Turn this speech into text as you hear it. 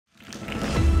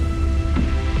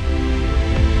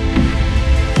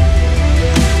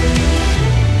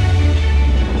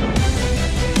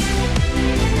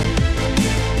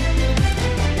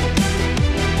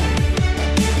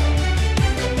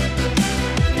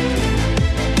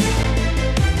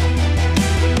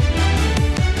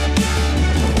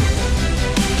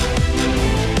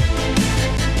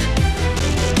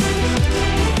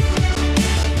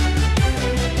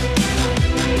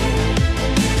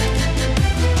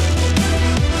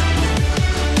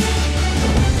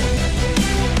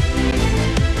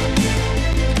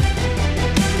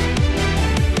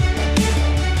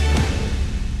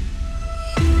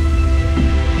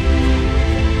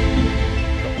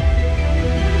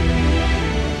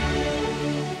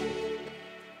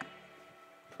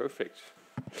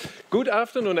Good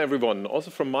afternoon, everyone, also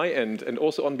from my end, and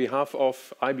also on behalf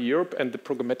of IB Europe and the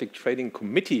Programmatic Trading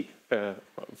Committee,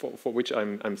 for which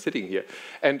I'm sitting here.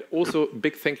 And also,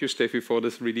 big thank you, Steffi, for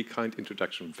this really kind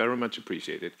introduction. Very much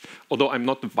appreciated. Although I'm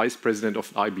not the Vice President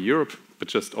of IB Europe, but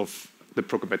just of the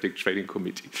Programmatic Trading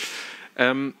Committee.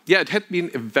 Yeah, it had been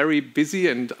a very busy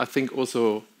and I think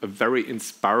also a very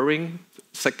inspiring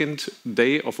second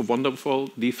day of a wonderful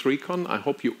d3con. I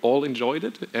hope you all enjoyed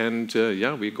it. And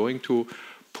yeah, we're going to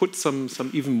put some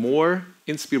even more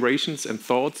inspirations and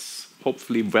thoughts,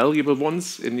 hopefully valuable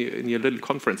ones, in your little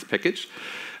conference package.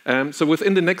 So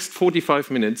within the next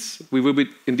 45 minutes, we will be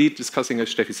indeed discussing,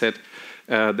 as Steffi said,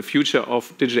 the future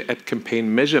of digital ad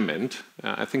campaign measurement.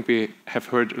 I think we have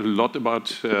heard a lot about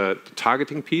the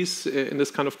targeting piece in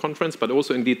this kind of conference, but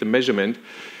also indeed the measurement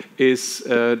is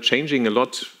changing a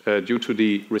lot due to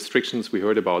the restrictions we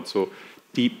heard about. So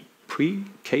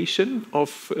deprecation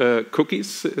of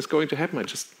cookies is going to happen. I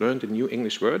just learned a new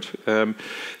English word.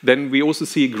 Then we also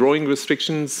see growing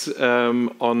restrictions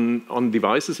on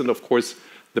devices, and of course,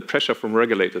 the pressure from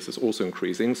regulators is also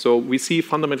increasing. So we see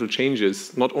fundamental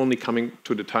changes, not only coming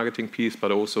to the targeting piece,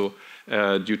 but also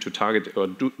due to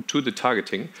the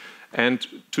targeting. And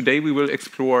today we will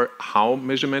explore how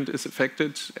measurement is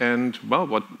affected and, well,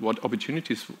 what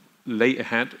opportunities lay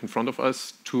ahead in front of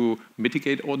us to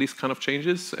mitigate all these kind of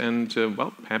changes and,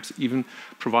 well, perhaps even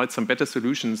provide some better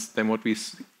solutions than what we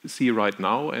see right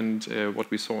now and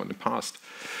what we saw in the past.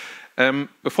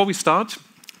 Before we start,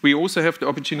 we also have the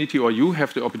opportunity, or you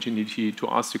have the opportunity, to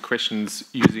ask your questions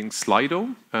using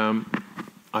Slido.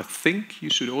 I think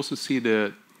you should also see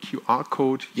the QR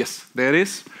code. Yes, there it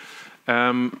is.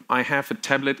 I have a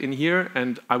tablet in here,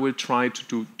 and I will try to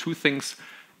do two things.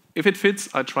 If it fits,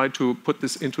 I try to put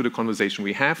this into the conversation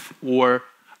we have, or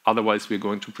otherwise we're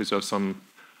going to preserve some,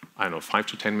 I don't know, 5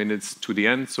 to 10 minutes to the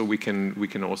end, so we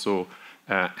can also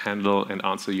handle and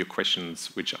answer your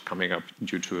questions which are coming up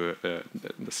due to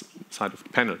the side of the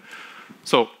panel.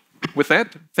 So with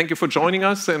that, thank you for joining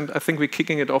us, and I think we're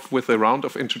kicking it off with a round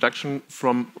of introduction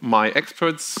from my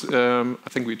experts. I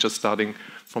think we're just starting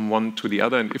from one to the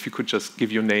other, and if you could just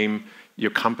give your name,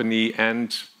 your company,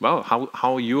 and, well,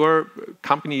 how your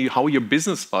company, how your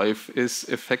business life is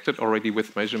affected already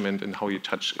with measurement and how you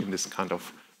touch in this kind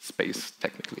of space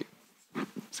technically.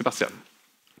 Sebastian.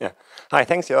 Yeah. Hi,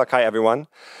 thanks, Jörg. Hi, everyone.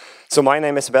 So my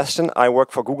name is Sebastian. I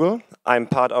work for Google. I'm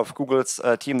part of Google's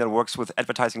team that works with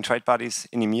advertising trade bodies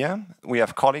in EMEA. We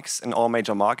have colleagues in all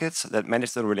major markets that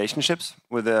manage the relationships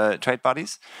with the trade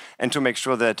bodies and to make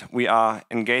sure that we are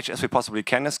engaged as we possibly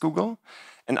can as Google.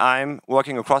 And I'm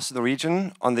working across the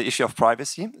region on the issue of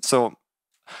privacy. So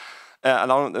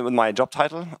along with my job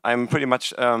title, I'm pretty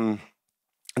much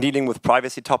dealing with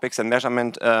privacy topics and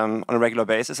measurement on a regular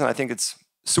basis. And I think it's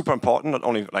super important, not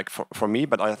only like for me,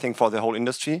 but I think for the whole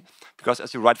industry, because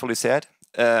as you rightfully said,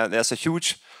 there's a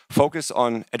huge focus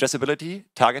on addressability,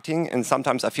 targeting, and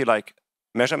sometimes I feel like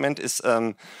measurement is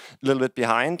a little bit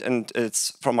behind. And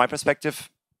it's, from my perspective,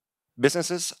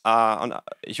 businesses are under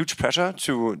huge pressure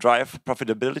to drive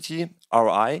profitability,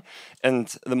 ROI,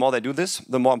 and the more they do this,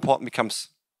 the more important becomes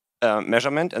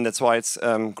measurement, and that's why it's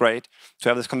great to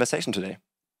have this conversation today.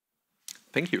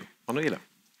 Thank you. Manuela.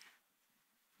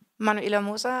 Manuela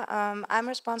Moser. I'm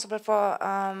responsible for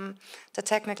the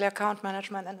technical account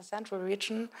management in the central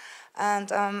region.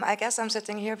 And I guess I'm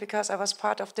sitting here because I was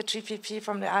part of the GPP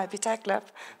from the IB Tech Lab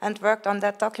and worked on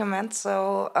that document.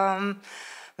 So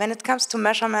when it comes to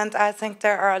measurement, I think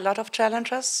there are a lot of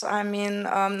challenges. I mean,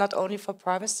 not only for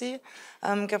privacy,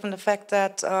 given the fact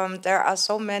that there are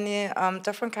so many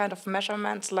different kind of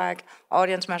measurements, like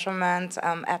audience measurement,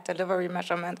 ad delivery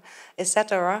measurement,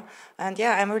 etc. And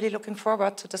yeah, I'm really looking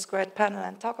forward to this great panel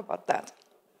and talk about that.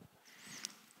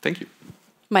 Thank you.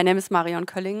 My name is Marion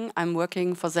Kölling. I'm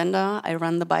working for Xandr. I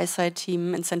run the buy-side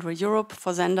team in Central Europe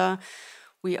for Xandr.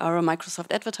 We are a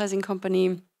Microsoft advertising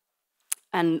company.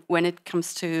 And when it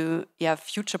comes to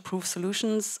future-proof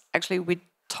solutions, actually we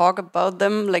talk about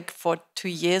them like for 2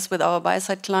 years with our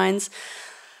buy-side clients.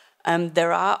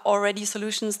 There are already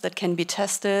solutions that can be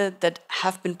tested, that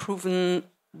have been proven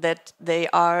that they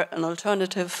are an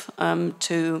alternative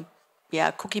to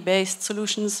cookie-based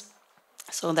solutions.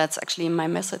 So that's actually my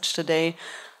message today.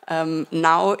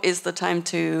 Now is the time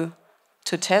to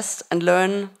test and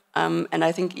learn. And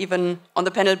I think even on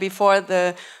the panel before,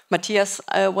 Matthias,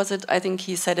 I think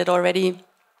he said it already.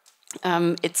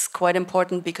 It's quite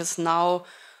important because now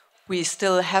we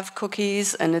still have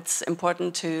cookies, and it's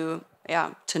important to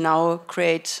now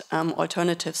create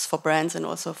alternatives for brands and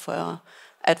also for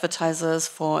advertisers,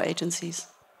 for agencies.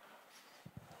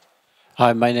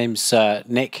 Hi, my name's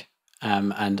Nick.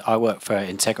 and I work for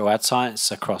Integral Ad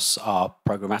Science across our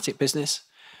programmatic business.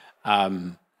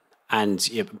 And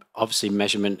yeah, obviously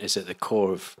measurement is at the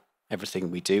core of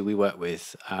everything we do. We work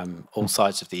with all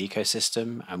sides of the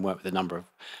ecosystem and work with a number of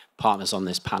partners on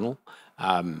this panel.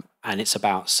 And it's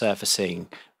about surfacing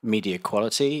media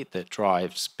quality that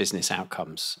drives business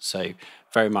outcomes. So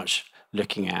very much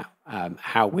looking at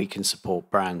how we can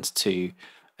support brands to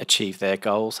achieve their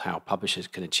goals, how publishers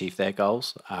can achieve their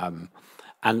goals.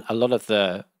 And a lot of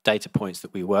the data points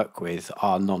that we work with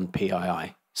are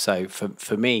non-PII. So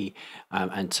for me,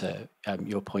 and to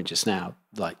your point just now,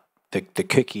 like the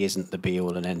cookie isn't the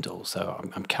be-all and end-all. So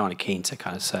I'm kind of keen to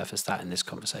kind of surface that in this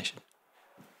conversation.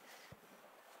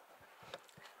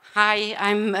 Hi,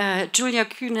 I'm Julia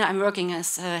Kühne. I'm working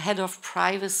as head of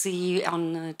privacy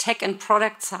on the tech and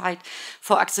product side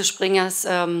for Axel Springer's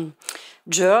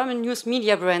German news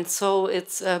media brand. So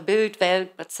it's Bild, Welt,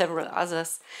 but several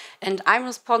others. And I'm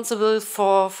responsible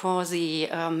for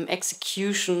the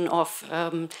execution of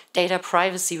data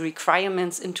privacy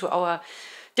requirements into our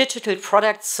digital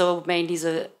products, so mainly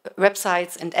the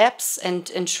websites and apps, and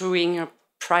ensuring a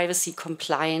privacy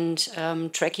compliant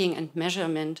tracking and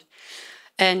measurement.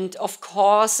 And of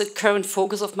course, the current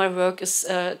focus of my work is,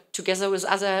 together with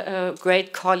other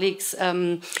great colleagues,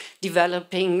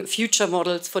 developing future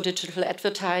models for digital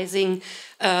advertising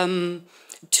to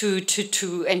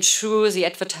ensure the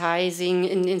advertising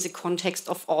in the context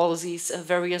of all these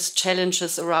various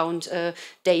challenges around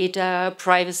data,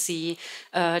 privacy,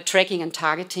 tracking and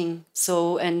targeting.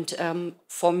 So, and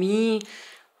for me,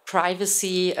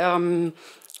 privacy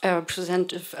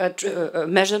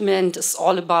measurement is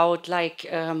all about, like,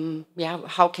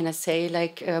 how can I say,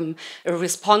 like a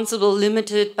responsible,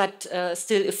 limited, but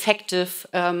still effective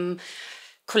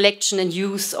collection and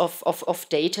use of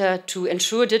data to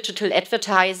ensure digital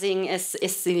advertising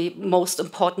is the most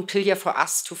important pillar for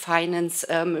us to finance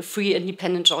free,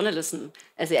 independent journalism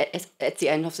at the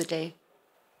end of the day.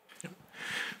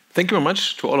 Thank you very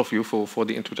much to all of you for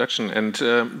the introduction. And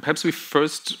perhaps we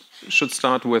first should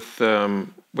start with the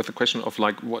question of,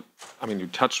 like, what, I mean, you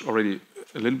touched already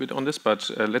a little bit on this,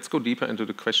 but let's go deeper into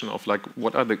the question of, like,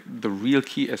 what are the real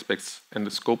key aspects and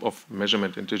the scope of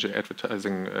measurement in digital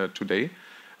advertising today?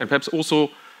 And perhaps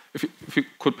also, if you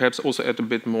could perhaps also add a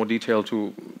bit more detail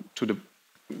to the,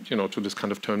 to this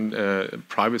kind of term,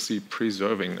 privacy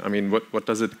preserving. I mean, what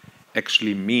does it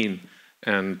actually mean?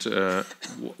 And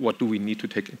what do we need to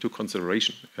take into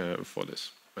consideration for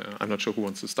this? I'm not sure who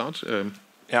wants to start.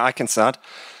 Yeah, I can start.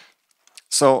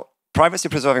 So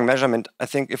privacy-preserving measurement, I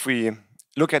think if we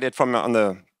look at it from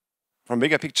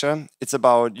bigger picture, it's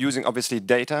about using, obviously,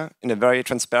 data in a very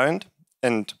transparent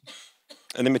and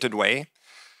a limited way.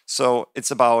 So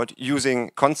it's about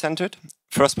using consented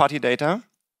first-party data.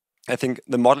 I think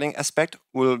the modeling aspect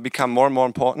will become more and more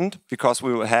important because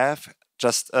we will have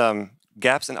just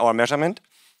gaps in our measurement.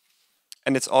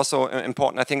 And it's also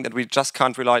important, I think, that we just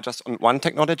can't rely just on one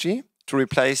technology to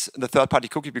replace the third-party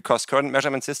cookie, because current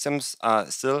measurement systems are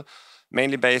still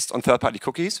mainly based on third-party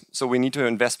cookies. So we need to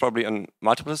invest probably in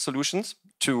multiple solutions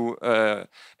to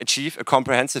achieve a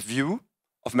comprehensive view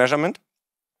of measurement.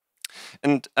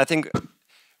 And I think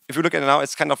if you look at it now,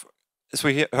 it's kind of, as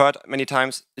we heard many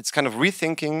times, it's kind of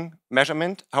rethinking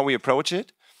measurement, how we approach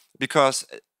it, because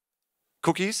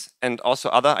cookies and also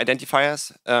other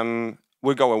identifiers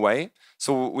will go away.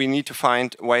 So we need to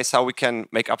find ways how we can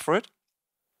make up for it.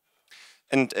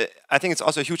 And I think it's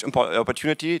also a huge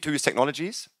opportunity to use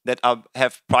technologies that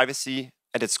have privacy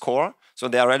at its core. So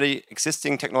there are already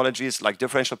existing technologies like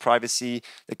differential privacy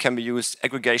that can be used,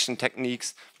 aggregation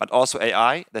techniques, but also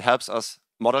AI that helps us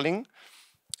modeling.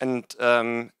 And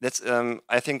that's,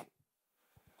 I think,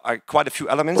 are quite a few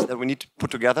elements that we need to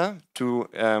put together to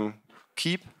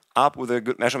keep up with the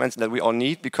good measurements that we all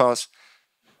need, because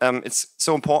it's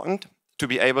so important to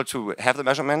be able to have the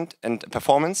measurement and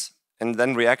performance and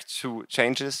then react to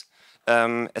changes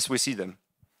as we see them.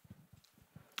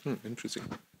 Interesting.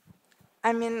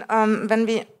 I mean, when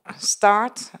we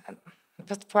start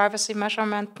with privacy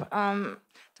measurement,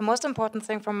 the most important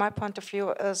thing from my point of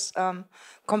view is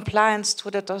compliance to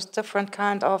those different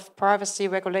kind of privacy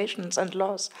regulations and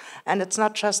laws. And it's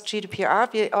not just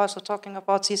GDPR, we're also talking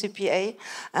about CCPA,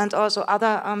 and also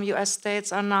other US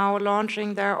states are now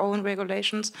launching their own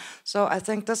regulations. So I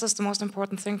think this is the most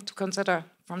important thing to consider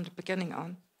from the beginning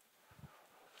on.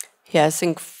 Yeah, I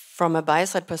think from a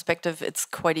buy-side perspective, it's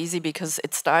quite easy because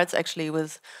it starts actually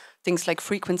with things like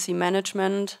frequency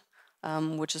management,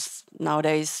 which is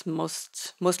nowadays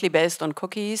mostly based on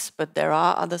cookies, but there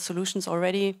are other solutions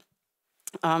already.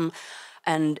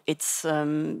 And it's,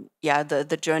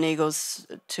 the journey goes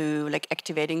to, like,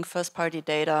 activating first-party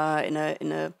data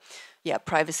in a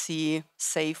privacy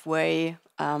safe way,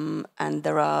 and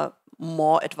there are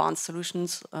more advanced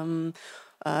solutions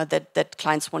that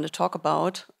clients want to talk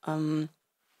about. And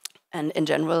in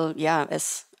general,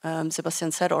 as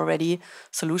Sebastian said already,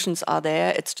 solutions are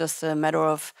there. It's just a matter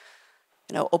of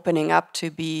opening up to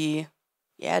be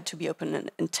open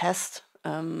and test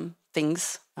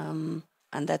things, and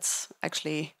that's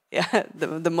actually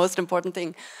the most important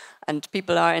thing. And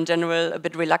people are in general a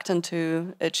bit reluctant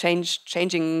to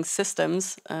changing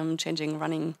systems, changing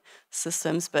running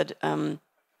systems. But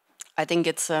I think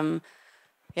it's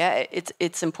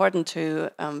important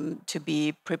to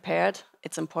be prepared.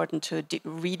 It's important to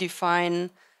redefine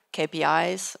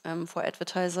KPIs for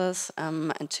advertisers,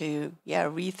 and to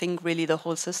rethink really the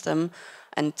whole system,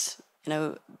 and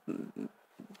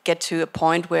get to a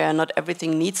point where not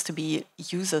everything needs to be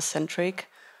user-centric,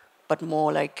 but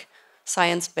more like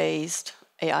science-based,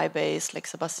 AI-based, like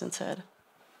Sebastian said.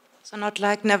 So not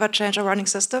like never change a running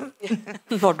system?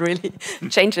 Not really.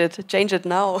 Change it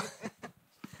now.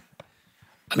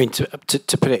 I mean, to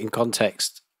put it in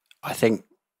context, I think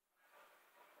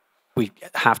we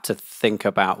have to think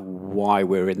about why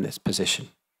we're in this position.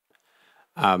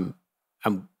 And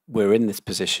we're in this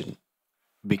position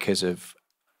because of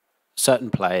certain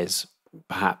players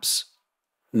perhaps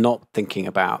not thinking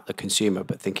about the consumer,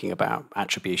 but thinking about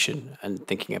attribution and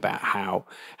thinking about how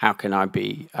can I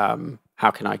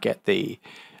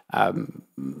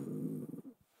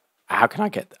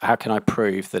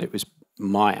prove that it was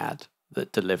my ad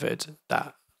that delivered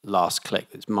that last click,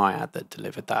 it's my ad that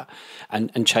delivered that,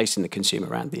 and chasing the consumer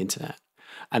around the internet.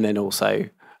 And then also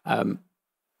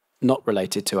not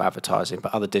related to advertising,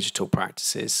 but other digital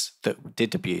practices that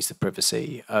did abuse the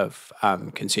privacy of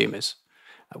consumers,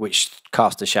 which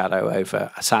cast a shadow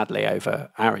sadly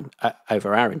over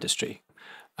our industry.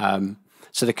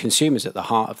 So the consumer's at the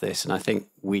heart of this, and I think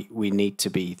we need to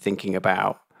be thinking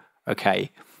about,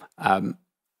 okay,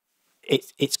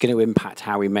 it's going to impact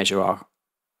how we measure our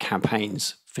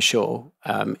campaigns for sure.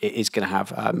 It is going to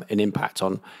have an impact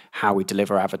on how we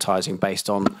deliver advertising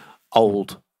based on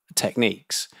old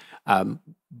techniques.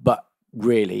 But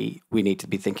really, we need to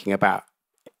be thinking about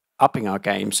upping our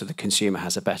game so the consumer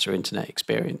has a better internet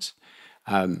experience.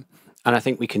 And I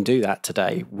think we can do that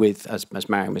today with, as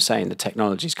Marion was saying, the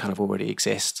technologies kind of already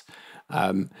exist.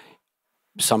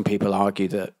 Some people argue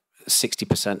that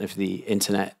 60% of the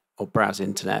internet or browse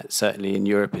internet, certainly in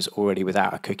Europe, is already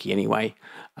without a cookie anyway.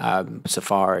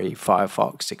 Safari,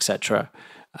 Firefox, etc.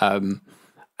 And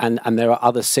there are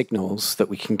other signals that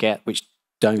we can get which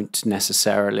don't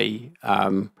necessarily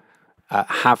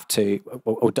have to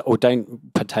or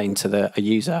don't pertain to a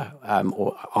user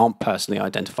or aren't personally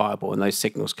identifiable, and those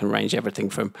signals can range everything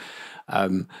from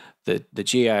the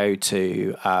geo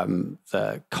to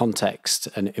the context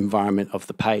and environment of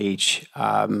the page,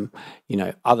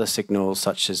 other signals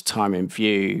such as time in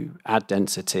view, ad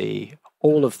density.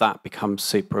 All of that becomes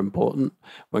super important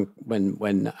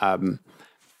when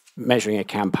measuring a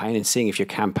campaign and seeing if your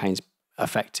campaign's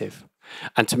effective.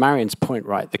 And to Marion's point,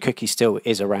 right, the cookie still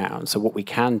is around. So what we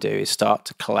can do is start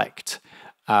to collect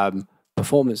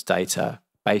performance data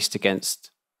based against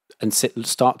and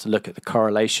start to look at the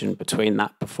correlation between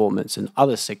that performance and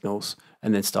other signals,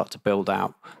 and then start to build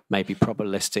out maybe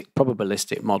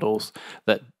probabilistic models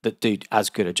that do as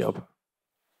good a job.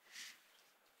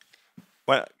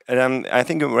 Well, I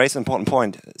think you raised an important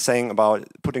point, saying about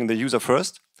putting the user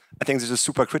first. I think this is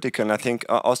super critical, and I think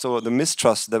also the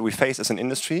mistrust that we face as an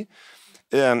industry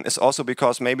is also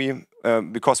because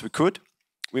because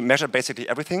we measure basically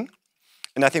everything,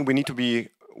 and I think we need to be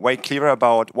way clearer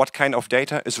about what kind of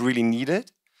data is really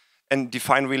needed, and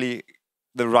define really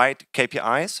the right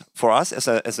KPIs for us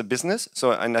as a business.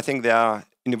 So, and I think there are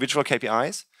individual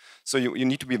KPIs. So you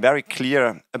need to be very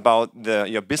clear about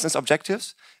your business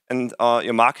objectives and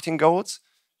your marketing goals,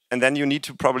 and then you need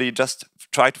to probably just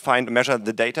try to measure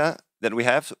the data that we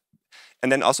have,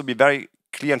 and then also be very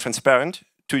clear and transparent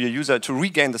to your user to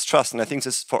regain this trust. And I think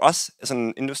this is, for us as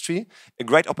an industry, a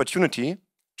great opportunity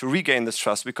to regain this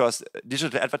trust, because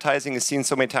digital advertising is seen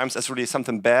so many times as really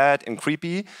something bad and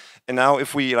creepy. And now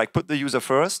if we put the user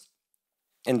first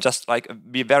and just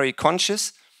be very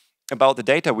conscious about the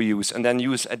data we use, and then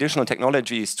use additional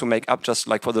technologies to make up just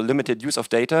for the limited use of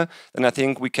data, then I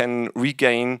think we can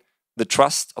regain the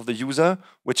trust of the user,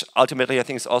 which ultimately I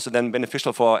think is also then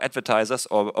beneficial for advertisers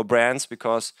or brands,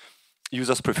 because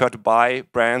users prefer to buy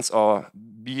brands or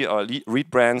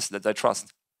read brands that they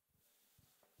trust.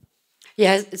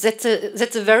 Yeah, that's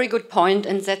a very good point,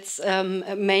 and that's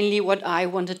mainly what I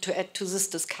wanted to add to this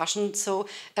discussion. So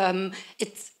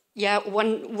Yeah,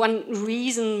 one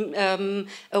reason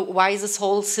why this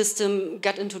whole system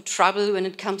got into trouble when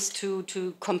it comes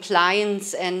to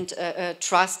compliance and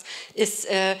trust is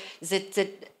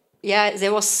that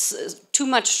there was too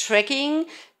much tracking.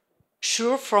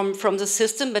 Sure, from the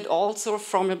system, but also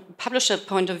from a publisher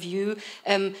point of view,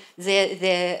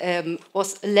 there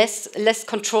was less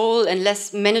control and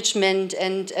less management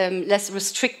and less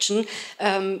restriction.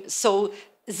 So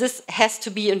this has to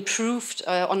be improved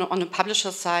on a publisher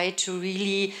side to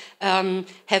really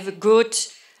have a good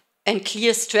and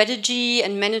clear strategy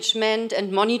and management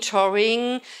and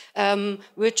monitoring,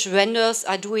 which vendors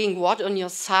are doing what on your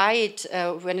site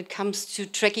when it comes to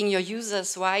tracking your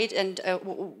users, right? And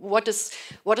what is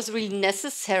really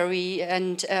necessary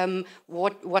and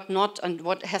what not, and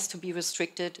what has to be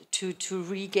restricted to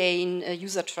regain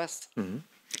user trust. Mm-hmm.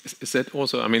 Is that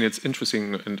also, I mean, it's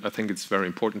interesting, and I think it's very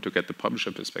important to get the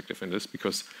publisher perspective in this,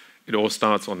 because it all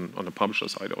starts on the publisher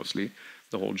side, obviously,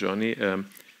 the whole journey.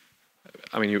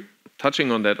 I mean, you're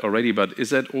touching on that already, but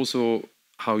is that also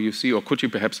how you see, or could you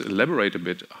perhaps elaborate a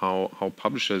bit how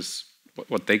publishers,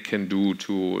 what they can do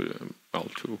to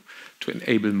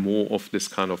enable more of this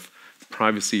kind of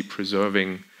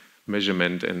privacy-preserving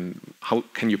measurement, and how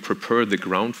can you prepare the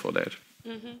ground for that?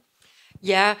 Mm-hmm.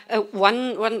 Yeah,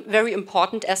 one very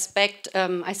important aspect,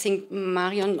 I think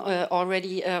Marion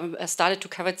already started to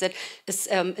cover that, is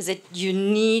that you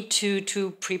need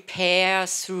to prepare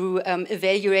through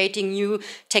evaluating new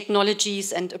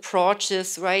technologies and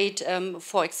approaches, right?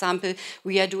 For example,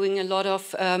 we are doing a lot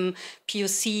of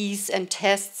POCs and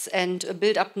tests and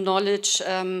build up knowledge.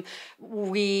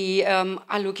 We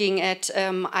are looking at,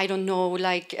 I don't know,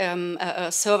 like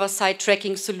server-side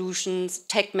tracking solutions,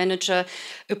 tag manager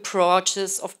approach,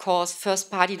 of course,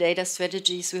 first-party data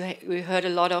strategies. We heard a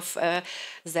lot of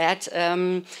that,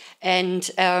 and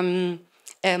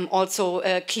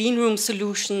also clean room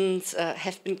solutions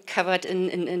have been covered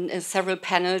in several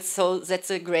panels. So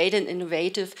that's a great and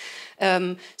innovative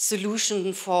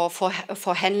solution for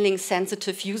handling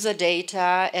sensitive user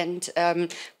data and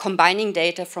combining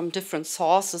data from different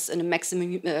sources in a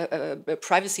maximum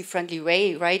privacy-friendly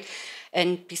way, right?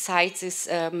 And besides this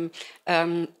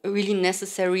really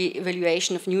necessary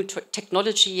evaluation of new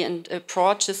technology and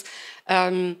approaches,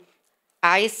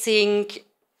 I think,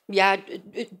 yeah,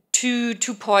 two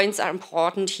points are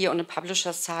important here on the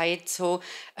publisher side. So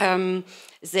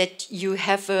that you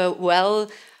have a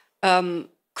well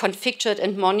configured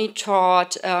and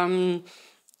monitored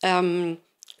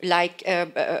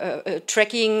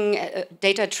tracking,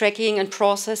 data tracking and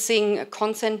processing,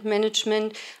 consent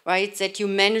management, right? That you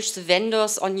manage the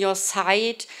vendors on your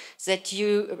site, that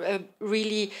you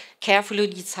really carefully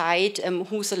decide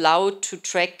who's allowed to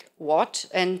track what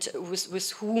and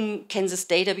with whom can this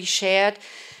data be shared,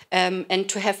 and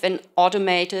to have an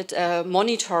automated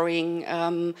monitoring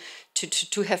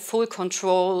to have full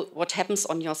control what happens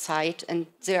on your site. And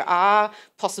there are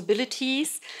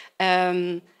possibilities.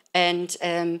 That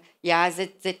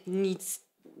needs,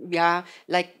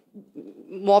 like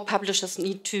more publishers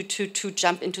need to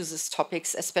jump into these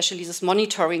topics, especially this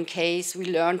monitoring case. We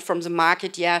learned from the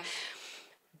market, a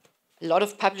lot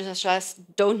of publishers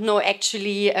don't know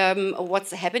actually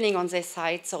what's happening on their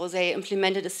site. So they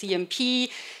implemented a CMP,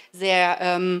 they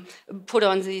put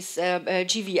on this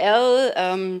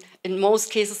GVL, in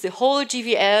most cases the whole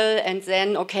GVL, and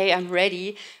then, okay, I'm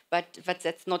ready. But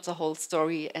that's not the whole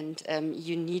story, and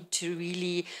you need to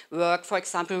really work, for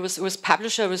example, with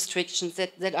publisher restrictions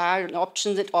that are an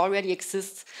option that already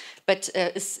exists, but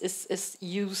is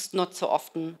used not so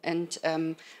often, and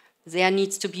there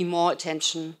needs to be more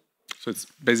attention. So it's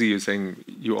basically you're saying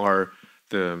you are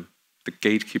the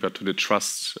gatekeeper to the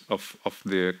trust of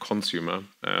the consumer,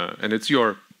 and it's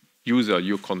your user,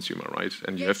 your consumer, right?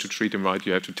 And you have to treat him right.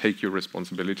 You have to take your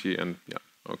responsibility, and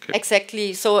okay.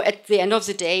 Exactly. So at the end of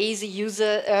the day, the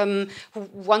user who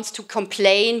wants to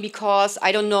complain because,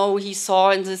 I don't know, he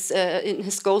saw in this in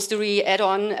his Ghostery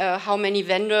add-on how many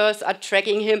vendors are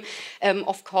tracking him.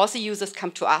 Of course, the users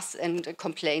come to us and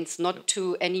complains, not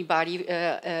to anybody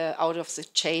out of the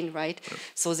chain, right? Yeah.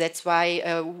 So that's why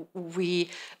we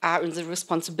are in the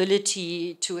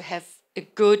responsibility to have a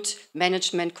good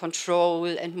management control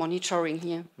and monitoring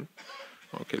here.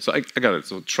 Okay, so I got it.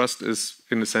 So trust is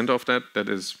in the center of that. That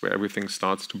is where everything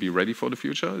starts to be ready for the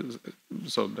future.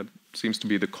 So that seems to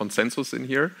be the consensus in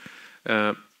here.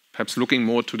 Perhaps looking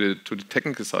more to the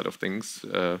technical side of things,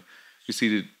 you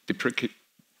see the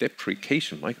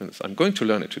deprecation. My goodness, I'm going to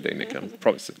learn it today, Nick. I'm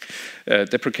promising.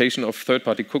 Deprecation of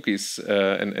third-party cookies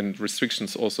and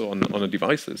restrictions also on the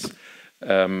devices.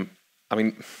 I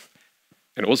mean,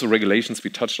 And also regulations, we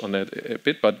touched on that a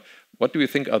bit, but what do you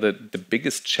think are the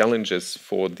biggest challenges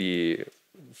for the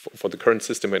current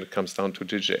system when it comes down to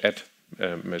digital ad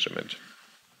measurement?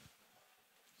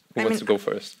 Who wants to go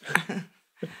first?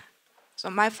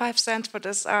 So my 5 cents for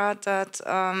this are that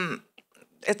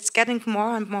it's getting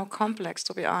more and more complex,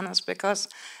 to be honest, because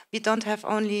we don't have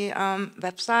only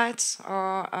websites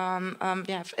or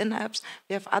we have in-apps,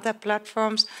 we have other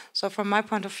platforms. So from my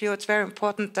point of view, it's very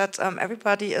important that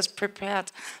everybody is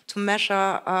prepared to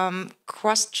measure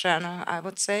cross-channel, I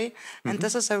would say. And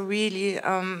this is a real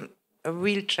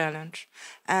challenge.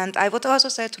 And I would also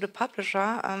say to the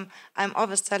publisher, I'm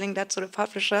always telling that to the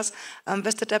publishers,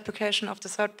 with the deprecation of the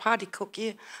third-party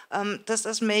cookie, this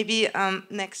is maybe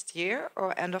next year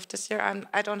or end of this year.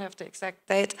 I don't have the exact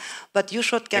date, but you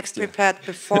should get prepared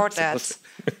before that.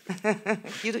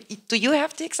 Do you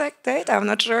have the exact date? I'm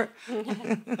not sure.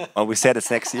 Well, we said it's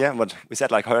next year, but we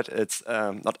said, like Hurt, it's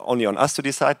not only on us to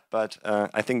decide, but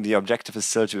I think the objective is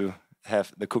still to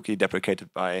have the cookie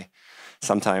deprecated by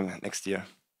sometime next year.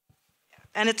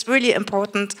 And it's really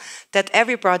important that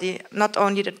everybody, not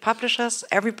only the publishers,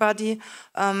 everybody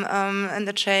in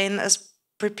the chain is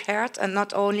prepared, and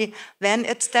not only when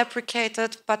it's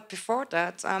deprecated, but before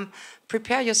that.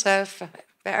 Prepare yourself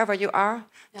wherever you are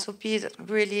to be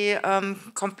really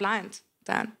compliant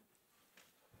then.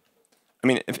 I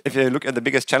mean, if you look at the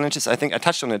biggest challenges, I think I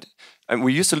touched on it.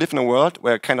 We used to live in a world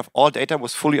where kind of all data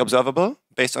was fully observable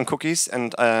based on cookies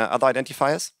and other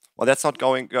identifiers. Well, that's not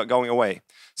going away.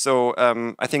 So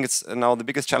I think it's now the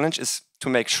biggest challenge is to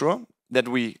make sure that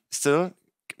we still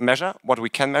measure what we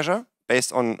can measure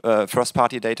based on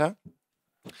first-party data.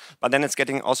 But then it's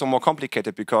getting also more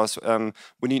complicated because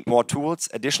we need more tools,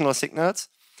 additional signals,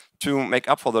 to make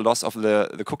up for the loss of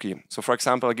the cookie. So for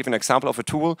example, I'll give an example of a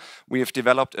tool. We have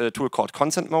developed a tool called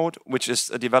consent mode, which is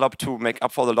developed to make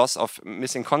up for the loss of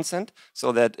missing consent,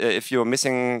 so that if you're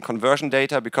missing conversion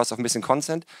data because of missing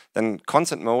consent, then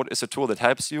consent mode is a tool that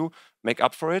helps you make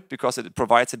up for it because it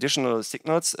provides additional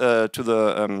signals to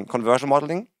the conversion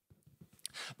modeling.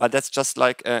 But that's just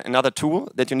like another tool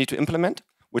that you need to implement,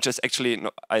 which is actually,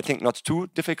 I think, not too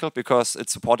difficult because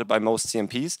it's supported by most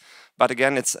CMPs. But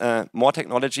again, it's more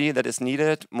technology that is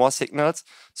needed, more signals.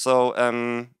 So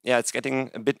yeah, it's getting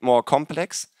a bit more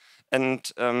complex. And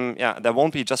yeah, there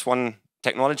won't be just one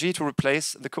technology to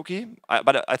replace the cookie.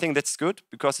 But I think that's good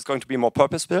because it's going to be more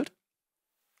purpose-built.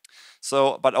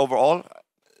 So, but overall,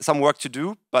 some work to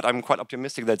do, but I'm quite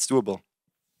optimistic that it's doable.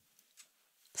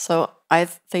 So I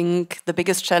think the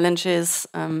biggest challenge is,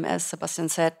 as Sebastian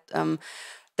said,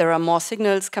 there are more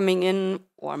signals coming in,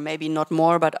 or maybe not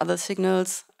more, but other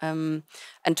signals, and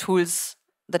tools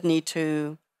that need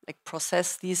to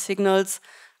process these signals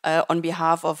on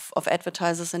behalf of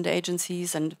advertisers and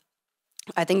agencies. And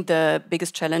I think the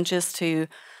biggest challenge is to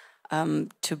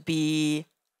be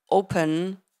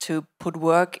open to put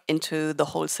work into the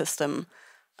whole system,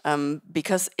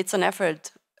 because it's an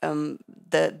effort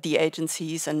the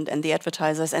agencies and the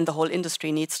advertisers and the whole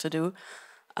industry needs to do.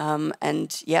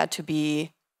 And yeah, to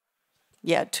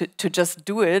just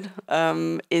do it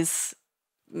is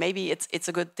maybe it's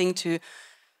a good thing to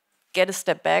get a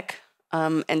step back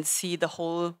and see the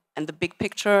whole and the big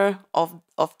picture of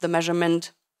the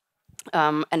measurement,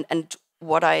 and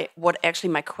what actually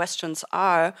my questions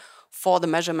are for the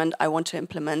measurement I want to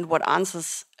implement. What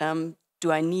answers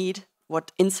do I need?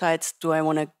 What insights do I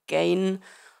want to gain?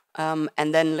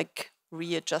 And then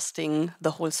readjusting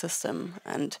the whole system,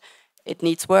 and it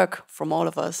needs work from all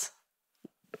of us.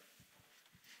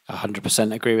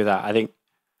 100% agree with that. I think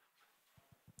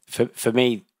for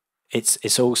me,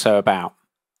 it's also about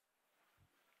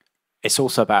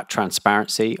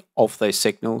transparency of those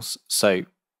signals. So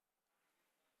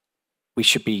we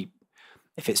should be,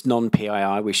 if it's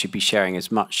non-PII, we should be sharing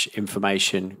as much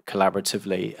information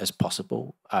collaboratively as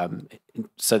possible,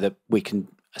 so that we can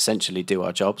essentially do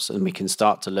our jobs and we can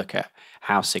start to look at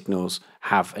how signals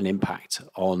have an impact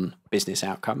on business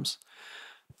outcomes.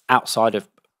 Outside of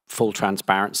full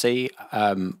transparency,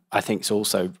 I think it's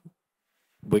also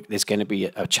there's going to be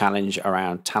a challenge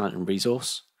around talent and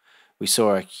resource. We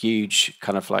saw a huge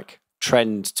kind of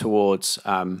trend towards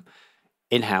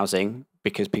in-housing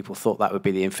because people thought that would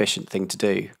be the efficient thing to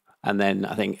do. And then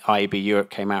I think IAB Europe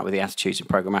came out with the attitudes in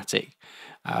Programmatic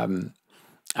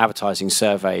advertising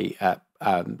survey at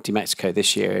Mexico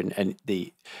this year, and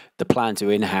the plan to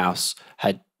in-house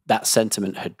that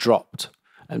sentiment had dropped.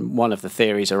 And one of the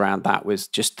theories around that was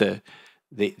just the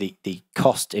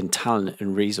cost in talent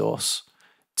and resource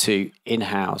to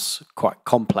in-house quite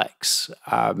complex,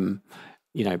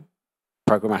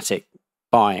 programmatic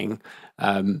buying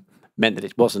meant that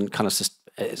it wasn't kind of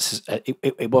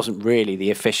it wasn't really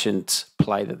the efficient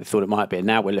play that they thought it might be. And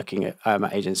now we're looking at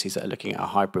agencies that are looking at a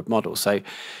hybrid model. So,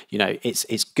 you know,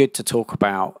 it's good to talk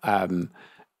about,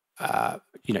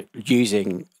 you know,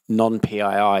 using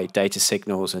non-PII data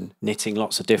signals and knitting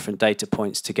lots of different data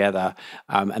points together,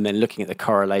 and then looking at the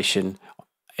correlation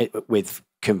with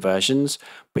conversions.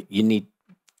 But you need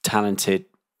talented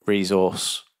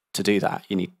resource to do that.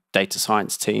 You need data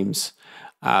science teams,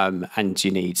 and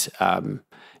you need,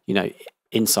 you know,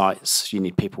 insights. You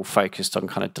need people focused on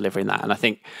kind of delivering that. And I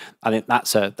think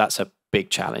that's a big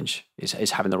challenge,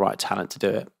 is having the right talent to do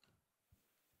it.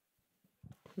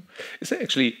 Is there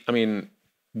actually, I mean,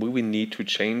 will we need to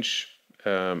change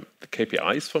the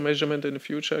KPIs for measurement in the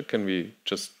future? Can we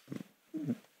just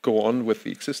go on with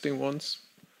the existing ones?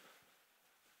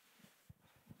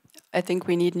 I think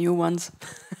we need new ones.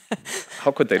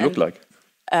 How could they look like?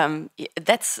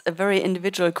 That's a very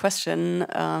individual question.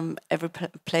 Every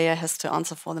player has to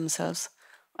answer for themselves.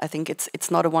 I think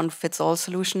it's not a one-fits-all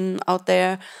solution out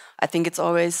there. I think it's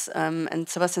always, and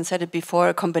Sebastian said it before,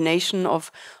 a combination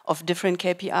of different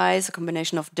KPIs, a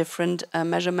combination of different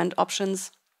measurement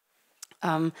options.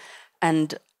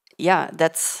 And yeah,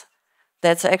 that's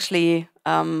actually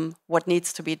what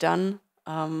needs to be done.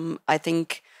 I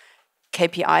think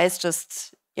KPIs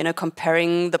just, you know,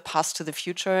 comparing the past to the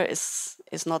future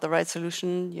is not the right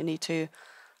solution. You need to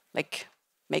like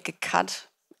make a cut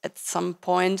at some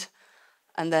point,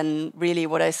 and then really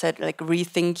what I said, like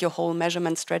rethink your whole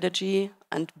measurement strategy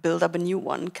and build up a new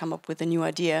one, come up with a new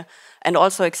idea, and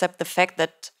also accept the fact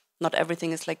that not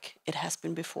everything is like it has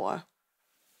been before.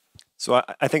 So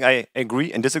I think I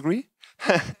agree and disagree.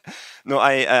 No,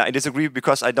 I disagree,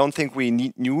 because I don't think we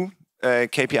need new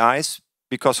KPIs,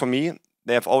 because for me,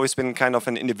 they have always been kind of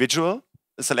an individual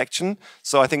selection.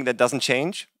 So I think that doesn't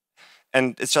change.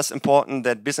 And it's just important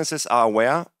that businesses are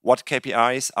aware what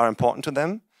KPIs are important to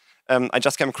them. I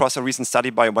just came across a recent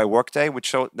study by Workday, which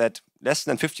showed that less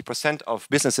than 50% of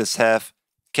businesses have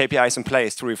KPIs in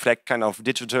place to reflect kind of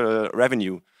digital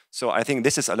revenue. So I think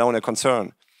this is alone a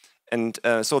concern. And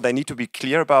so they need to be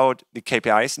clear about the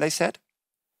KPIs they set,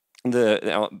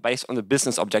 based on the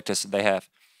business objectives they have.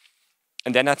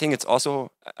 And then I think it's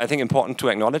also, important to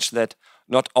acknowledge that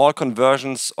not all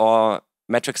conversions or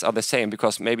metrics are the same,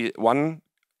 because maybe one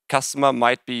customer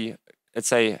might be, let's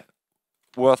say,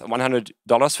 worth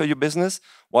 $100 for your business,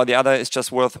 while the other is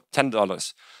just worth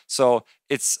 $10. So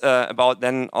it's about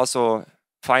then also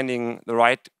finding the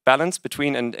right balance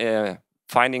between and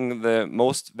finding the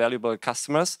most valuable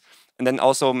customers, and then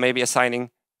also maybe assigning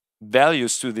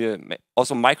values to the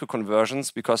also micro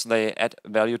conversions, because they add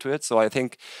value to it. So I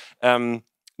think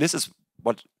this is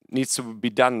what needs to be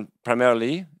done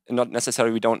primarily, and not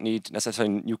necessarily we don't need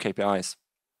necessarily new KPIs.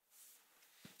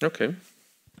 Okay.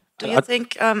 Do you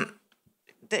think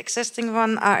the existing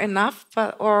one are enough,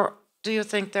 or do you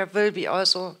think there will be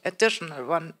also additional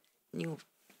one new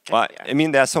KPI? Well, I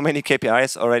mean, there are so many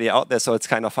KPIs already out there, so it's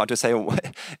kind of hard to say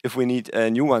if we need a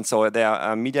new one. So there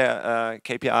are media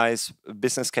KPIs,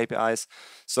 business KPIs.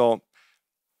 So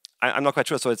I'm not quite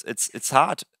sure. So it's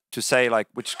hard to say like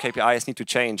which KPIs need to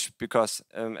change, because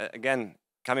again,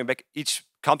 coming back, each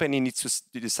company needs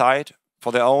to decide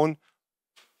for their own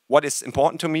what is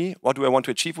important to me, what do I want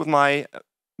to achieve with my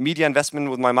media investment,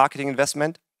 with my marketing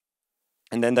investment,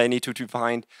 and then they need to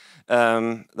find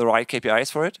the right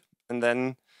KPIs for it, and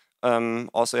then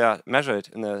also measure it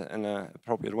in an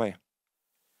appropriate way.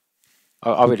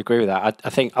 I would agree with that. I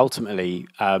think ultimately,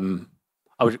 I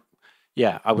would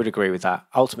agree with that.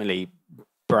 Ultimately,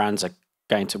 brands are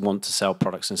going to want to sell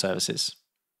products and services,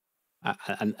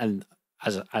 and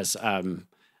as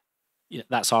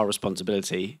that's our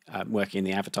responsibility. Working in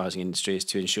the advertising industry is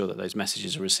to ensure that those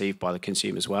messages are received by the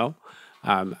consumer as well,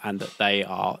 and that they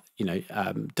are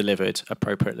delivered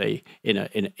appropriately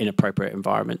in appropriate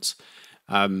environments.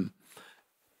 And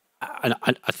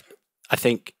I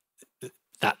think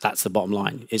that's the bottom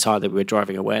line. It's either we're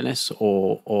driving awareness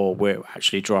or we're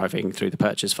actually driving through the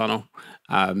purchase funnel.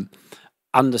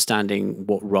 Understanding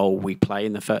what role we play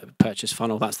in the purchase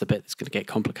funnel, that's the bit that's going to get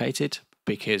complicated,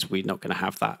 because we're not going to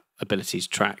have that ability to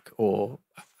track or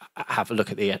have a look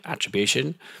at the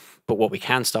attribution. But what we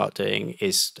can start doing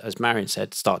is, as Marion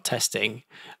said, start testing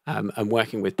and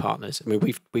working with partners. I mean,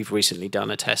 we've recently done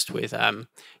a test with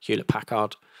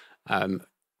Hewlett-Packard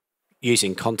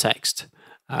using context,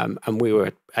 and we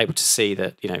were able to see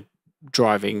that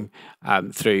driving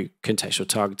through contextual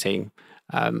targeting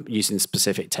using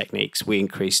specific techniques, we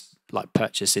increased like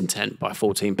purchase intent by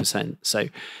 14%. So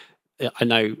I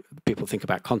know people think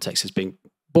about context as being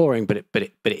boring, but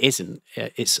it isn't.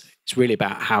 It's really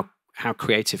about how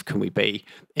creative can we be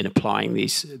in applying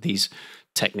these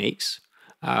techniques.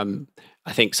 I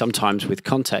think sometimes with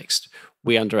context,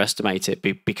 we underestimate it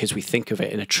because we think of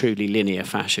it in a truly linear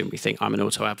fashion. We think I'm an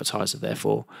auto advertiser,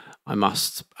 therefore I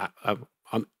must.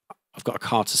 I've got a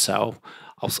car to sell.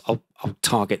 I'll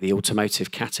target the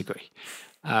automotive category.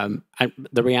 And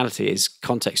the reality is,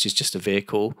 context is just a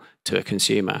vehicle to a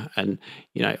consumer. And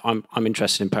I'm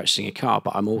interested in purchasing a car,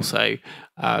 but I'm also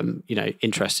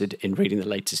interested in reading the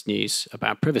latest news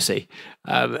about privacy.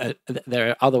 There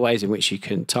are other ways in which you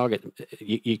can target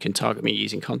me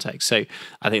using context. So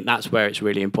I think that's where it's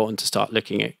really important to start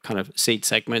looking at kind of seed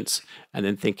segments and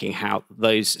then thinking how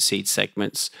those seed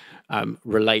segments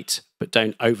relate but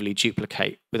don't overly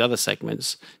duplicate with other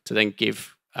segments to then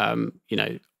give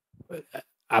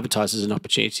advertisers an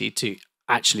opportunity to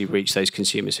actually reach those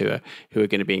consumers who are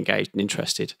going to be engaged and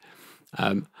interested.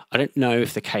 I don't know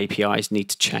if the KPIs need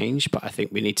to change, but I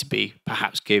think we need to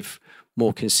perhaps give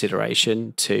more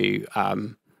consideration to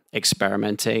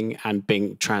experimenting and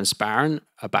being transparent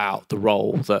about the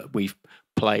role that we've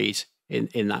played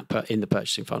in the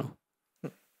purchasing funnel.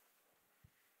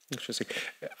 Interesting.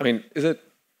 I mean,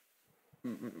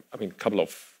 a couple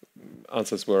of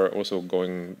answers were also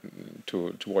going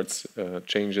towards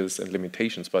changes and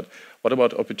limitations, but what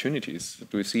about opportunities?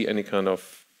 Do you see any kind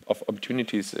of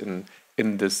opportunities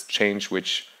in this change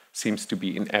which seems to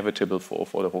be inevitable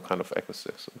for the whole kind of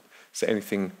ecosystem? Is there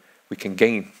anything we can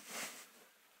gain?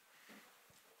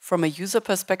 From a user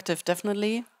perspective,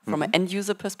 definitely. From an end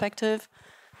user perspective,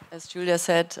 as Julia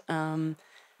said,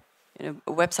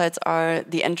 websites are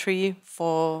the entry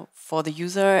for the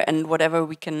user, and whatever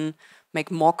we can make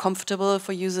more comfortable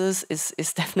for users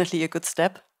is definitely a good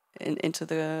step into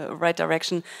the right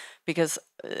direction. Because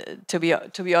to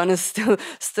be honest,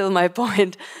 still my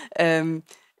point.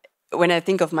 When I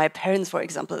think of my parents, for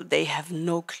example, they have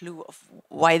no clue of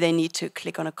why they need to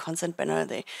click on a consent banner.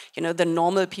 The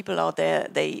normal people out there,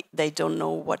 they don't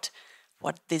know what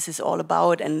this is all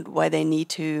about and why they need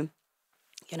to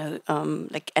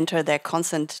enter their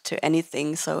consent to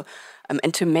anything. So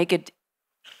and to make it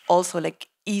also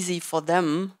easy for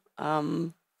them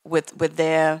with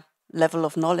their level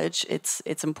of knowledge,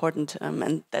 it's important,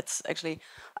 and that's actually,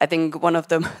 I think, one of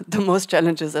the most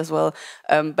challenges as well.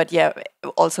 But yeah,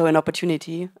 also an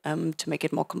opportunity to make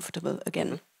it more comfortable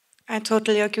again. I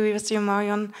totally agree with you,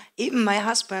 Marion. Even my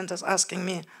husband is asking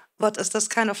me, what is this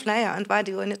kind of layer and why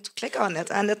do you need to click on it?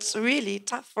 And it's really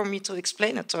tough for me to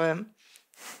explain it to him.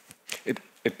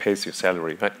 It pays your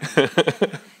salary, right?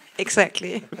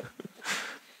 Exactly.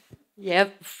 Yeah,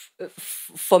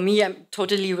 for me, I'm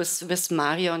totally with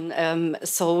Marion.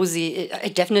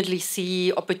 I definitely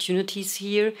see opportunities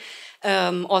here,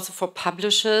 also for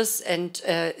publishers, and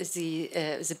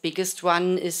the biggest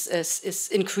one is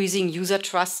increasing user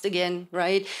trust again,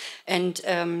 right? And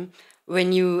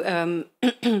when you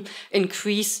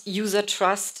increase user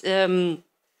trust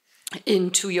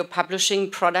into your publishing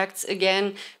products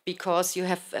again, because you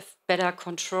have better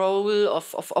control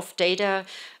of data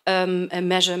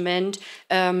measurement.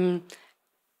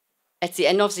 At the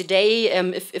end of the day,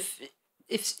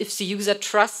 if the user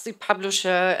trusts the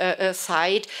publisher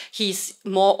side, he's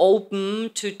more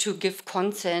open to give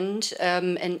consent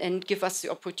and give us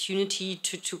the opportunity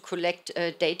to collect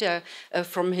data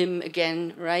from him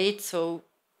again, right? So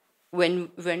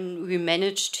when we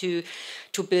manage to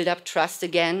build up trust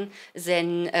again,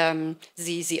 then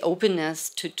the openness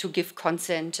to give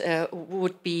consent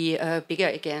would be bigger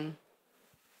again.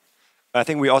 I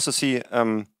think we also see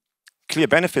clear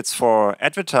benefits for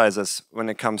advertisers when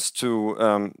it comes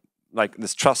to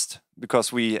this trust,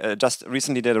 because we just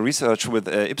recently did a research with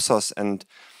Ipsos, and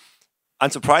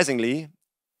unsurprisingly,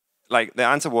 the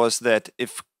answer was that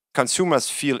if consumers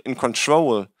feel in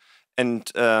control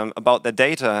and about their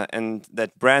data, and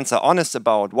that brands are honest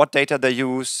about what data they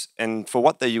use and for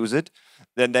what they use it,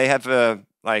 then they have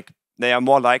they are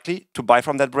more likely to buy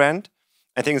from that brand.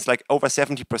 I think it's over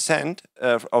 70%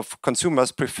 of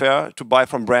consumers prefer to buy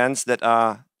from brands that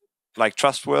are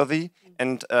trustworthy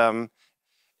and are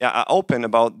open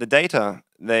about the data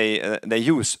they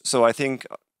use. So I think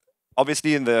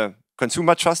obviously the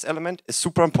consumer trust element is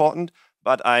super important,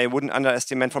 but I wouldn't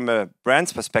underestimate from a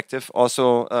brand's perspective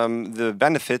also the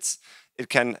benefits it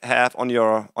can have on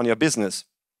your business.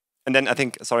 And then I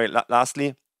think,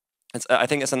 lastly, I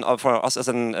think for us as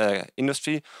an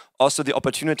industry, also the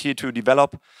opportunity to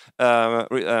develop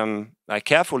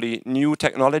carefully new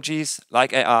technologies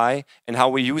like AI and how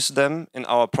we use them in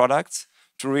our products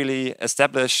to really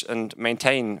establish and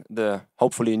maintain the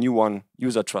hopefully new one,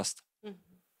 user trust.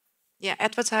 Yeah,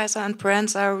 advertiser and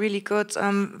brands are a really good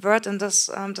word in this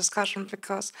discussion,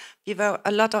 because we were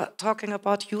a lot talking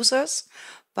about users,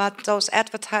 but those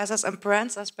advertisers and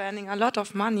brands are spending a lot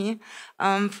of money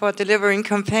for delivering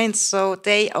campaigns, so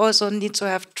they also need to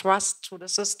have trust to the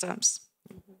systems.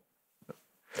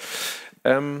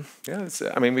 Yeah,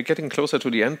 I mean, we're getting closer to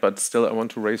the end, but still I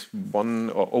want to raise one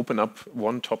or open up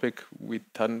one topic we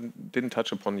didn't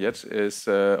touch upon yet is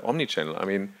omnichannel. I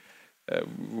mean,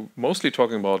 mostly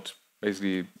talking about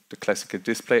basically the classical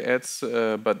display ads,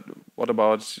 but what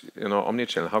about,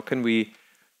 omnichannel? How can we,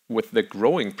 with the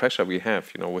growing pressure we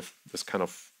have, with this kind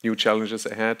of new challenges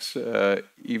ahead,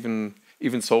 even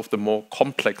solve the more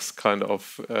complex kind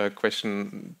of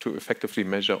question to effectively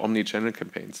measure omnichannel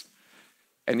campaigns?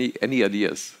 Any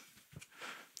ideas?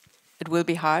 It will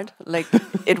be hard, like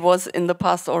it was in the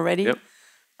past already, yep.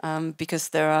 Because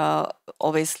there are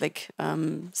always like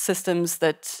systems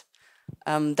that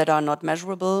are not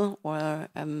measurable, or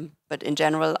but in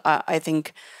general, I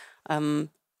think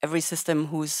every system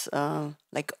who's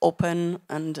like open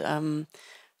and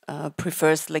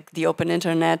prefers like the open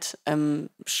internet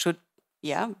should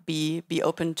be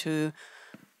open to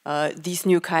these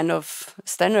new kind of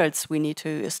standards we need to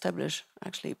establish,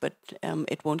 actually, but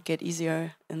it won't get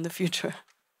easier in the future.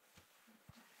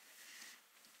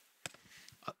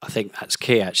 I think that's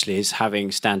key, actually, is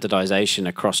having standardization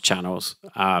across channels.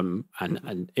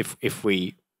 And if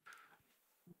we,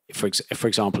 for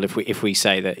example, if we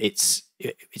say that it's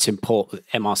important,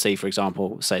 MRC, for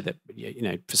example, say that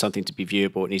for something to be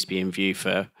viewable, it needs to be in view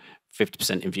for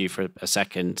 50% in view for a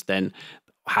second. Then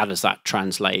how does that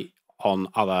translate on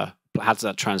other? How does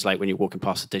that translate when you're walking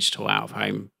past a digital out of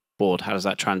home board? How does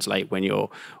that translate when you're,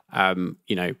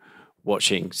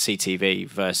 watching CTV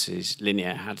versus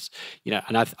linear?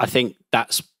 And I think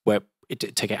that's where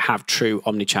to have true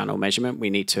omnichannel measurement, we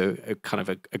need to kind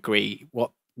of agree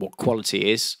what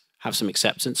quality is, have some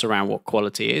acceptance around what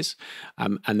quality is,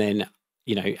 and then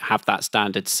have that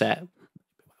standard set.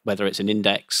 Whether it's an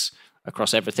index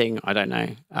across everything, I don't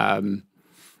know.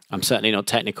 I'm certainly not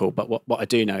technical, but what I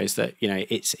do know is that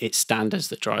it's standards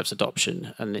that drives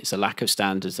adoption, and it's a lack of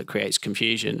standards that creates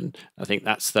confusion. And I think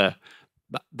that's the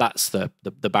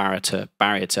barrier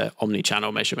to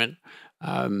omni-channel measurement.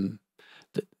 The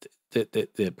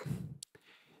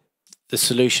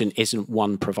solution isn't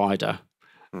one provider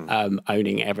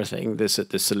owning everything. The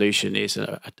solution is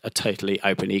a totally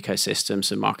open ecosystem,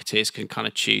 so marketers can kind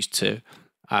of choose to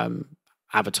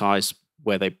advertise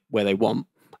where they want.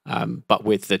 But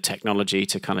with the technology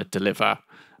to kind of deliver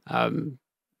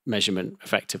measurement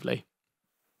effectively.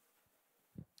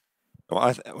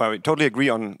 Well, I totally agree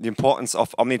on the importance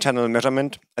of omnichannel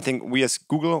measurement. I think we as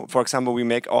Google, for example, we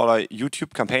make all our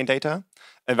YouTube campaign data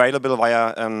available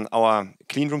via our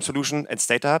clean room solution at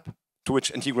DataHub, to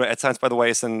which Integral Ad Science, by the way,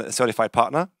 is a certified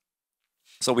partner.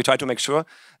 So we try to make sure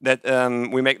that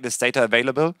we make this data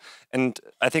available. And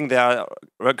I think there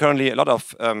are currently a lot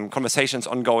of conversations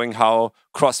ongoing how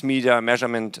cross-media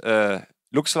measurement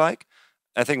looks like.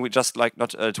 I think we just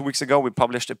not 2 weeks ago, we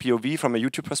published a POV from a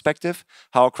YouTube perspective,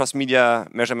 how cross-media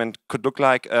measurement could look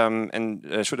like and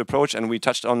should approach. And we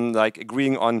touched on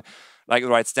agreeing on the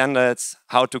right standards,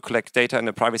 how to collect data in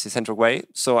a privacy-centric way.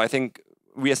 So I think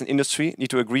we as an industry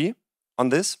need to agree on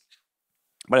this.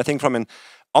 But I think from an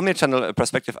omnichannel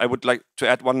perspective, I would like to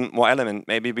add one more element,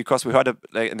 maybe, because we heard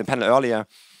in the panel earlier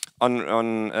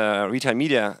on retail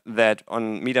media that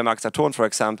on Media Markt Saturn, for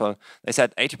example, they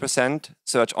said 80%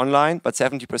 search online, but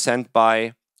 70%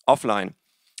 buy offline.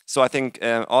 So I think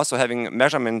also having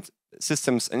measurement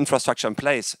systems and infrastructure in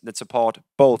place that support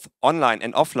both online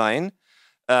and offline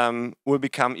will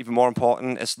become even more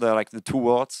important as the two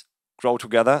worlds grow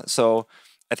together. So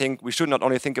I think we should not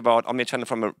only think about omnichannel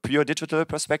from a pure digital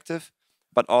perspective,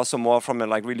 but also more from a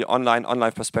really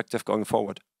online perspective going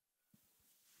forward.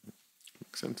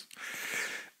 Makes sense.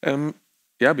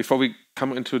 Before we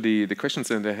come into the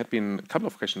questions, and there had been a couple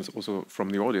of questions also from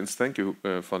the audience. Thank you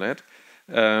for that.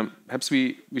 Perhaps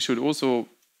we should also,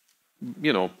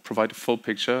 provide a full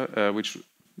picture, which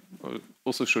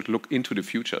also should look into the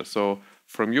future. So,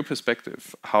 from your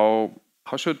perspective, how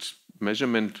should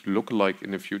measurement look like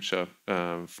in the future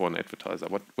for an advertiser?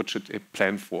 What should they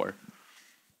plan for?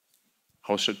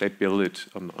 How should they build it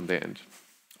on their end?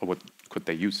 Or what could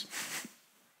they use?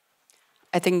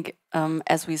 I think,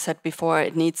 as we said before,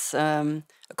 it needs a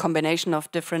combination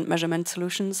of different measurement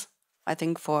solutions. I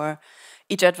think for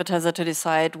each advertiser to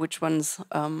decide which ones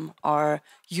are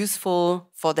useful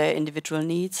for their individual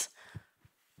needs.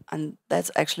 And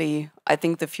that's actually, I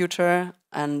think, the future.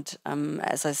 And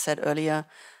as I said earlier,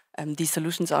 these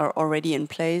solutions are already in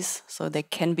place, so they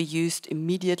can be used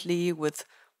immediately with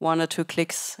 1 or 2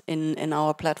 clicks in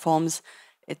our platforms.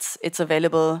 It's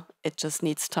available. It just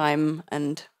needs time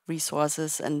and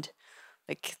resources and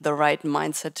like the right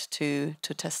mindset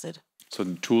to test it. So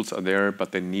the tools are there,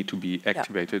 but they need to be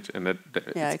activated, and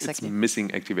exactly. it's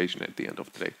missing activation at the end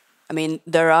of the day. I mean,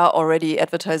 there are already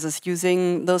advertisers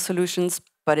using those solutions,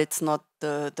 but it's not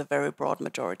the very broad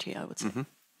majority, I would say.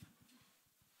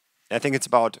 I think it's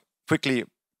about quickly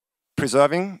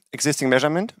preserving existing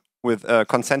measurement with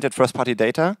consented first-party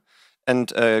data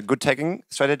and a good tagging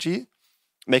strategy,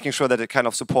 making sure that it kind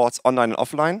of supports online and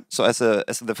offline, so as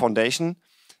the foundation.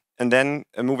 And then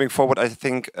moving forward, I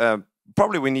think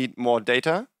probably we need more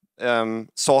data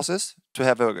sources to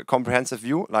have a comprehensive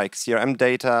view, like CRM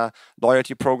data,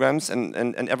 loyalty programs,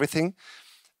 and everything.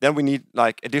 Then we need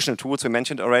like additional tools. We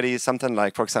mentioned already something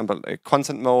like, for example, a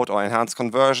consent mode or enhanced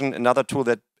conversion, another tool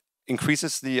that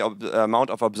increases the amount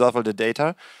of observable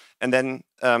data, and then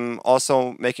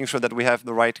also making sure that we have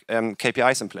the right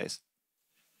KPIs in place.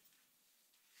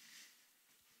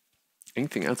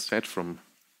 Anything else to add from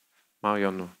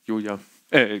Marion or Julia?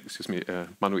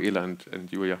 Manuela and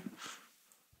Julia.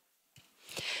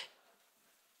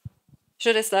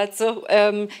 Should I start? So,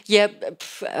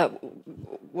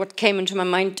 what came into my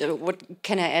mind, what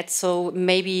can I add? So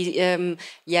maybe,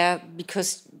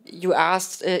 because you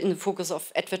asked in the focus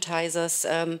of advertisers,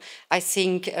 I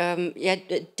think,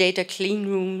 data clean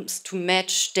rooms to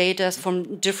match data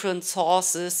from different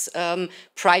sources,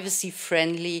 privacy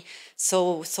friendly.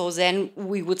 So then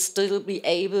we would still be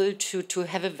able to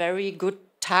have a very good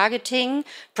targeting,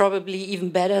 probably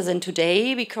even better than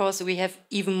today because we have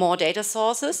even more data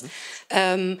sources.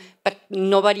 But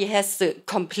nobody has the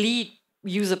complete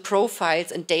user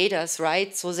profiles and data,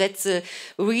 right? So that's a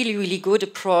really, really good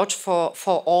approach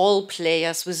for all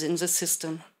players within the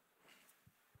system.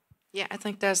 Yeah, I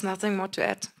think there's nothing more to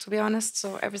add, to be honest.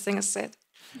 So everything is said.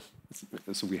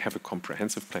 So we have a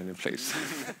comprehensive plan in place.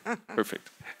 Perfect.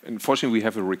 Unfortunately, we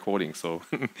have a recording, so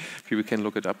people can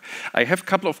look it up. I have a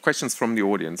couple of questions from the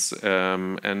audience,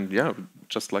 and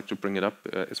just like to bring it up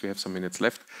as we have some minutes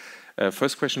left.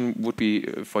 First question would be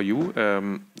for you.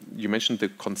 You mentioned the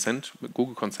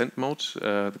Google consent mode.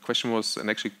 The question was, and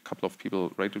actually a couple of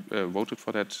people voted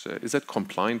for that. Is that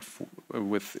compliant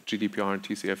with GDPR and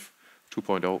TCF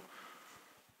 2.0?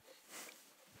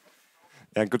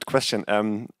 Yeah, good question.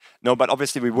 No, but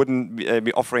obviously we wouldn't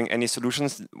be offering any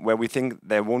solutions where we think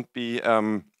they won't be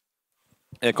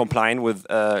compliant with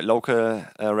local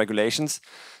regulations.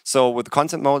 So with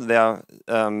consent mode, there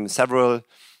are several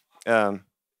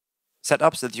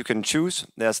setups that you can choose.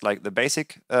 There's like the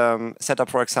basic setup,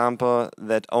 for example,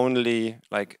 that only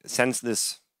like sends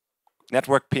this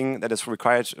network ping that is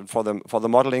required for the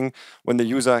modeling when the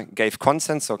user gave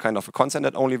consent, so kind of a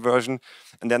consented only version.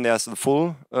 And then there's the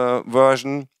full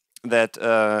version that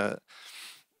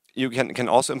you can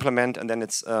also implement, and then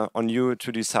it's on you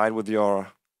to decide with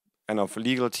your kind of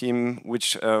legal team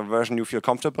which version you feel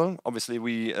comfortable. Obviously,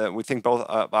 we think both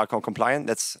are compliant.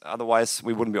 Otherwise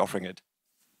we wouldn't be offering it.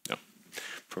 Yeah,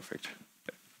 perfect.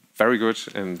 Very good,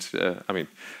 and I mean,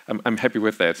 I'm happy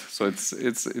with that. So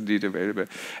it's indeed available.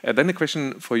 Then a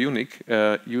question for you, Nick.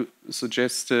 You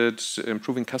suggested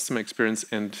improving customer experience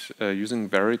and using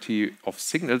variety of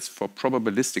signals for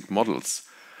probabilistic models.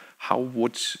 How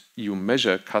would you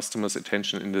measure customers'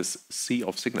 attention in this sea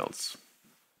of signals?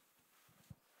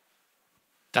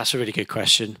 That's a really good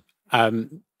question.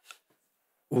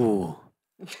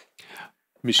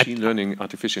 Machine learning,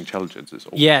 artificial intelligence is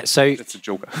all. Yeah, so that's a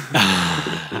joker.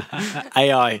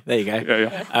 AI. There you go.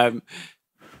 Yeah.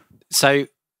 So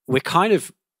we're kind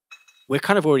of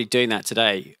already doing that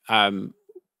today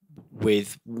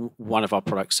with one of our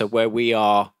products. So where we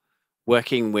are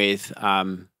working with,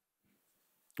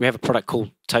 we have a product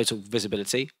called Total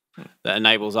Visibility that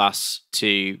enables us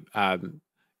to,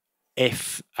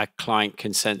 if a client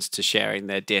consents to sharing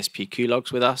their DSPQ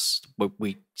logs with us,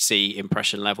 we see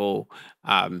impression level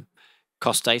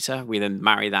cost data. We then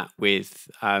marry that with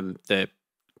the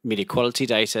media quality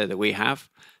data that we have.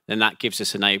 Then that gives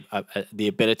us the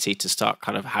ability to start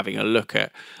kind of having a look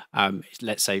at,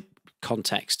 let's say,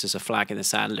 context as a flag in the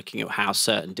sand, looking at how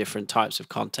certain different types of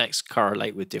context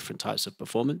correlate with different types of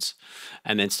performance,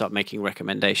 and then start making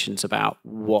recommendations about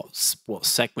what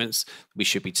segments we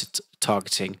should be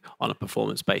targeting on a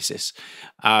performance basis.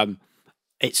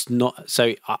 It's not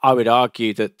so. I would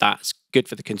argue that that's good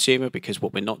for the consumer because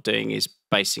what we're not doing is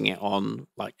basing it on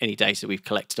like any data we've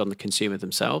collected on the consumer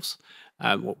themselves.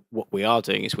 What we are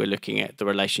doing is we're looking at the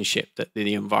relationship that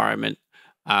the environment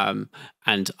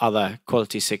and other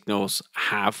quality signals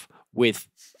have with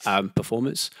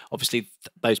performance. Obviously,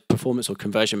 those performance or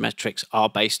conversion metrics are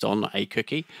based on a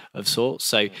cookie of sorts.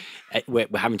 So we're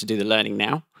having to do the learning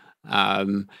now.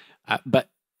 But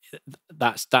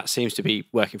that seems to be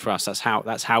working for us. That's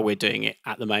how we're doing it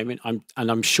at the moment.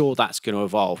 I'm sure that's going to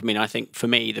evolve. I mean, I think for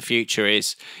me the future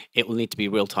is it will need to be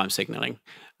real-time signaling,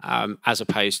 as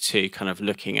opposed to kind of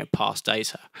looking at past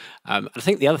data. I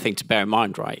think the other thing to bear in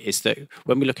mind, right, is that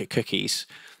when we look at cookies,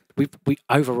 we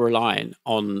over-rely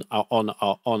on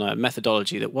a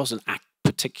methodology that wasn't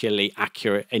particularly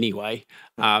accurate anyway,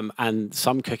 and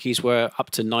some cookies were up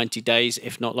to 90 days,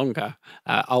 if not longer,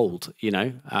 old.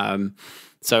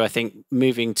 So I think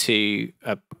moving to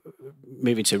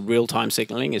real-time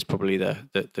signaling is probably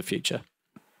the future.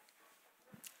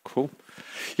 Cool.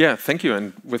 Yeah, thank you.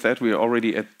 And with that, we are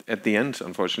already at the end,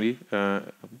 unfortunately.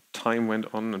 Time went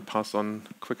on and passed on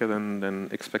quicker than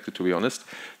expected, to be honest.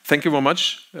 Thank you very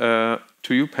much to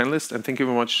you, panelists, and thank you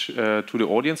very much to the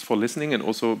audience for listening and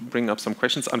also bringing up some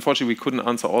questions. Unfortunately, we couldn't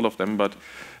answer all of them, but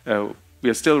we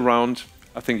are still around.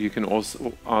 I think you can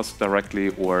also ask directly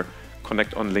or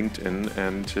connect on LinkedIn.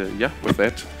 And yeah, with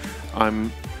that,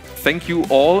 thank you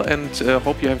all, and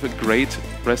hope you have a great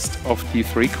rest of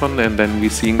d3con, and then we're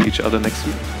seeing each other next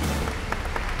week.